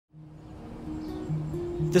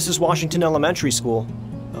This is Washington Elementary School,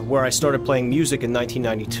 where I started playing music in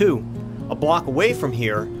 1992. A block away from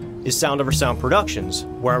here is Sound Over Sound Productions,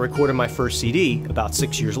 where I recorded my first CD about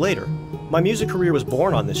 6 years later. My music career was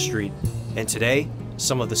born on this street, and today,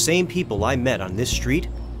 some of the same people I met on this street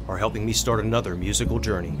are helping me start another musical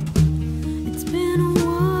journey. It's been a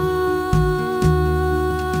while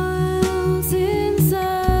since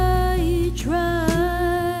I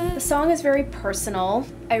tried. The song is very personal.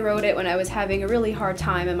 I wrote it when I was having a really hard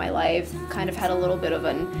time in my life, kind of had a little bit of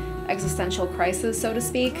an existential crisis, so to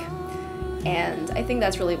speak. And I think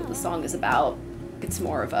that's really what the song is about. It's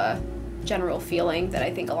more of a general feeling that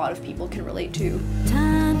I think a lot of people can relate to.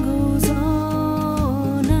 Time goes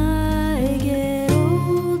on, I get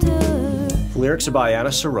older. The lyrics are by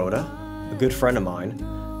Anna Sirota, a good friend of mine.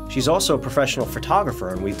 She's also a professional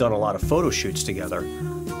photographer, and we've done a lot of photo shoots together.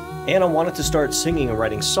 Anna wanted to start singing and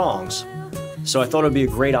writing songs, so I thought it would be a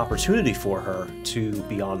great opportunity for her to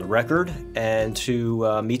be on the record and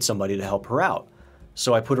to meet somebody to help her out.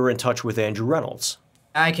 So I put her in touch with Andrew Reynolds.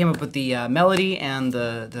 I came up with the melody and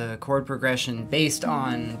the chord progression based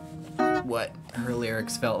on what her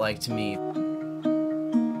lyrics felt like to me.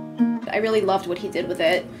 I really loved what he did with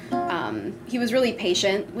it. He was really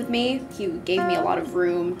patient with me. He gave me a lot of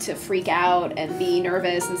room to freak out and be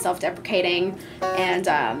nervous and self-deprecating.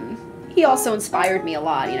 And he also inspired me a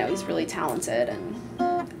lot. You know, he's really talented, and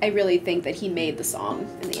I really think that he made the song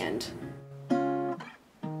in the end.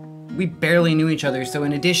 We barely knew each other, so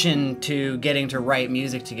in addition to getting to write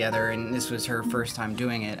music together, and this was her first time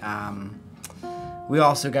doing it, we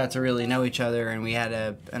also got to really know each other, and we had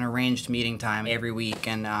an arranged meeting time every week,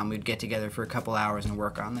 and we'd get together for a couple hours and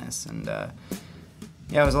work on this. And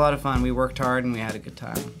yeah, it was a lot of fun. We worked hard and we had a good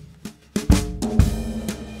time.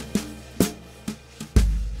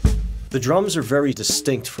 The drums are very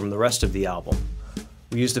distinct from the rest of the album.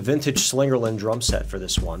 We used a vintage Slingerland drum set for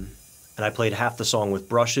this one, and I played half the song with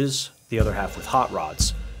brushes, the other half with hot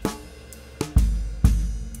rods.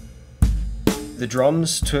 The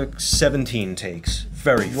drums took 17 takes.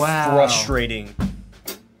 Very frustrating.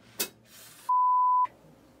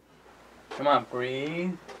 Come on,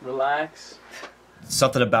 breathe, relax.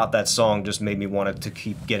 Something about that song just made me want it to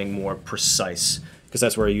keep getting more precise, because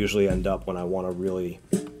that's where I usually end up when I want to really,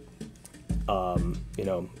 you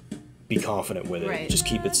know, be confident with it. Right. Just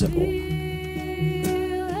keep it simple.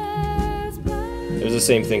 It was the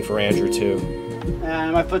same thing for Andrew, too.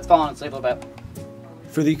 My foot's falling asleep a little bit.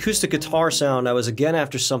 For the acoustic guitar sound, I was again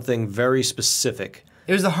after something very specific.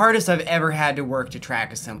 It was the hardest I've ever had to work to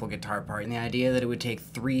track a simple guitar part, and the idea that it would take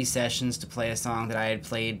 3 sessions to play a song that I had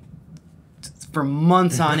played for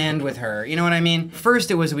months on end with her, you know what I mean?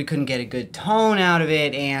 First it was we couldn't get a good tone out of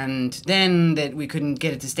it, and then that we couldn't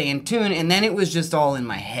get it to stay in tune, and then it was just all in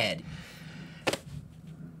my head.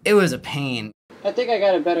 It was a pain. I think I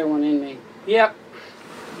got a better one in me. Yep.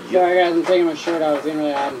 Sorry guys, I'm taking my shirt off. It's getting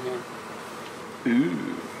really hot in here.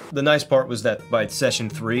 Ooh. The nice part was that by session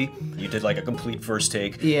 3, you did like a complete first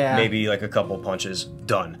take, Yeah. maybe like a couple punches,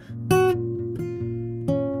 done.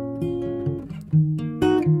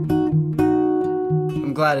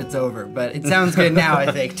 I'm glad it's over, but it sounds good now,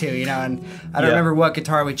 I think, too, you know, and I don't remember what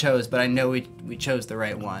guitar we chose, but I know we chose the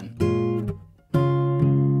right one.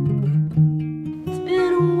 It's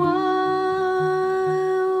been a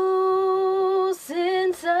while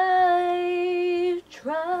since I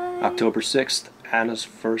tried. October 6th, Anna's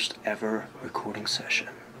first ever recording session.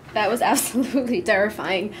 That was absolutely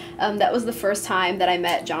terrifying. That was the first time that I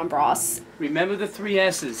met John Bross. Remember the 3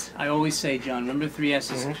 S's. I always say, John, remember the 3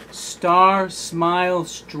 S's. Star, smile,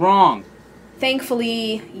 strong.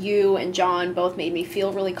 Thankfully, you and John both made me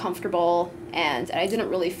feel really comfortable, and I didn't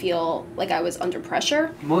really feel like I was under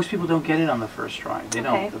pressure. Most people don't get it on the first try. They Okay.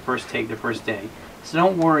 don't. The first take, the first day. So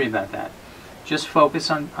don't worry about that. Just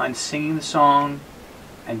focus on singing the song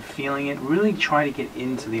and feeling it. Really try to get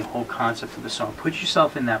into the whole concept of the song. Put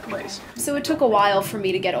yourself in that place. So it took a while for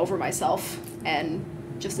me to get over myself and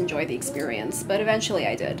just enjoy the experience, but eventually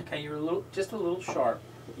I did. Okay, you're just a little sharp.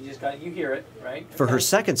 You hear it, right? For her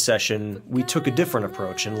second session, we took a different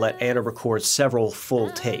approach and let Anna record several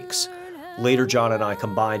full takes. Later, John and I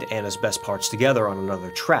combined Anna's best parts together on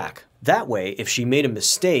another track. That way, if she made a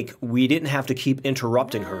mistake, we didn't have to keep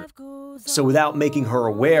interrupting her. So without making her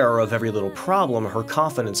aware of every little problem, her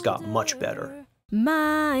confidence got much better.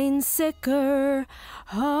 Mind sicker,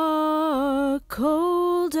 heart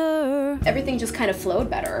colder. Everything just kind of flowed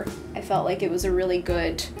better. I felt like it was a really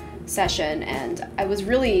good session, and I was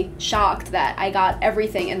really shocked that I got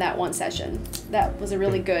everything in that one session. That was a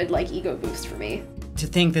really good, like, ego boost for me. to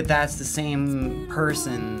think that that's the same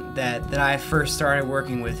person that I first started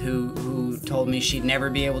working with who told me she'd never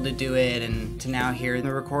be able to do it, and to now hear in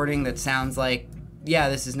the recording that sounds like, yeah,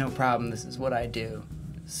 this is no problem, this is what I do.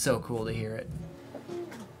 So cool to hear it.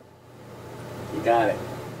 You got it.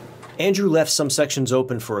 Andrew left some sections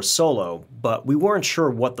open for a solo, but we weren't sure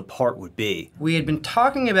what the part would be. We had been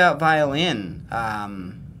talking about violin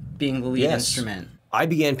being the lead instrument. I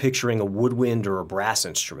began picturing a woodwind or a brass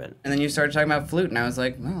instrument. And then you started talking about flute, and I was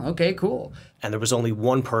like, oh, okay, cool. And there was only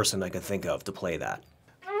one person I could think of to play that.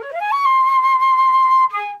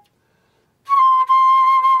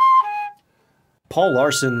 Paul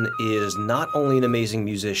Larson is not only an amazing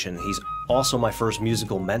musician, he's also my first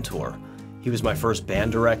musical mentor. He was my first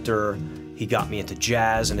band director. He got me into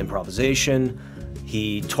jazz and improvisation.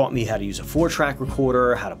 He taught me how to use a 4-track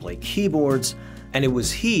recorder, how to play keyboards, and it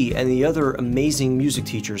was he and the other amazing music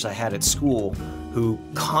teachers I had at school who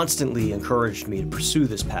constantly encouraged me to pursue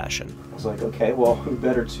this passion. I was like, okay, well, who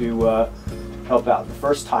better to help out the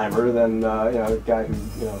first timer than the guy who,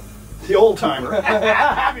 the old timer.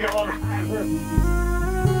 The old timer.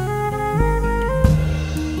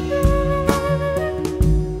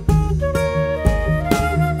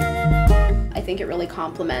 I think it really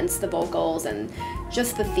complements the vocals and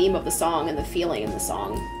just the theme of the song and the feeling in the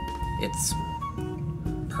song. It's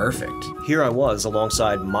perfect. Here I was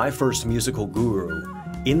alongside my first musical guru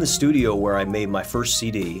in the studio where I made my first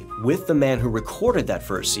CD with the man who recorded that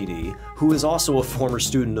first CD, who is also a former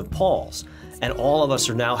student of Paul's. And all of us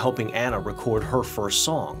are now helping Anna record her first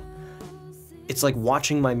song. It's like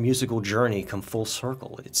watching my musical journey come full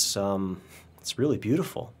circle. It's really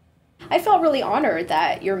beautiful. I felt really honored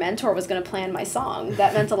that your mentor was going to plan my song.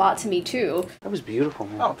 That meant a lot to me too. That was beautiful,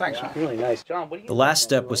 man. Oh, thanks, man. Really nice. John, what do you... The last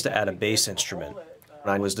step was to add a bass instrument.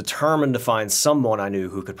 I was determined to find someone I knew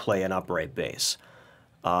who could play an upright bass.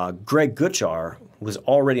 Greg Gutjar was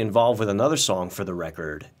already involved with another song for the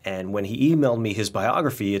record, and when he emailed me his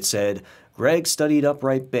biography, it said, Greg studied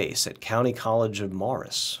upright bass at County College of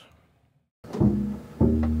Morris.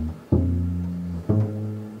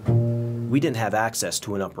 We didn't have access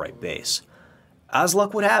to an upright bass. As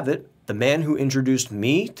luck would have it, the man who introduced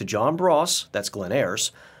me to John Bross, that's Glenn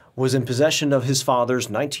Ayers, was in possession of his father's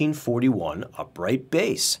 1941 upright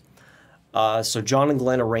bass. So John and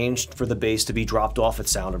Glenn arranged for the bass to be dropped off at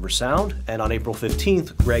Sound Over Sound, and on April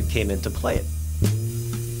 15th, Greg came in to play it.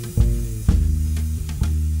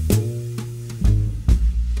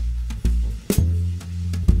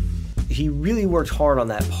 He really worked hard on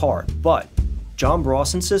that part, but John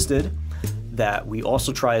Bross insisted that we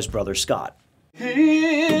also try his brother Scott.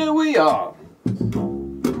 Here we are,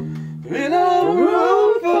 in a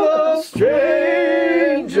room full of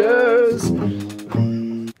strangers.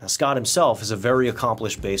 Now, Scott himself is a very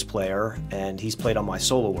accomplished bass player, and he's played on my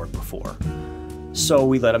solo work before. So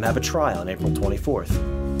we let him have a try on April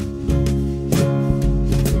 24th.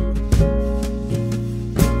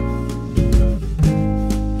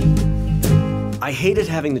 I hated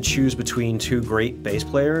having to choose between two great bass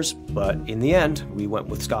players, but in the end, we went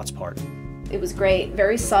with Scott's part. It was great,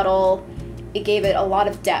 very subtle. It gave it a lot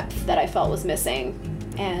of depth that I felt was missing,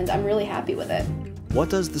 and I'm really happy with it. What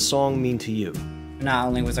does the song mean to you? Not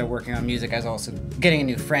only was I working on music, I was also getting a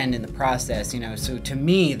new friend in the process, so to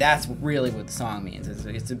me, that's really what the song means.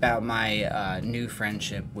 It's about my new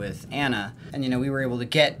friendship with Anna, and we were able to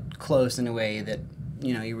get close in a way that,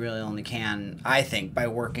 you really only can, I think, by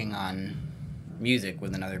working on music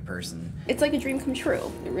with another person. It's like a dream come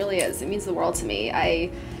true. It really is. It means the world to me. I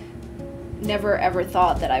never ever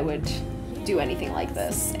thought that I would do anything like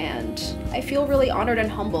this, and I feel really honored and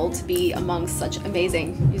humbled to be amongst such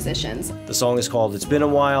amazing musicians. The song is called It's Been a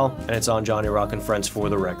While, and it's on Johnny Rock and Friends for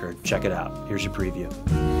the record. Check it out. Here's your preview.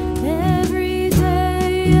 Every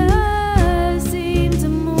day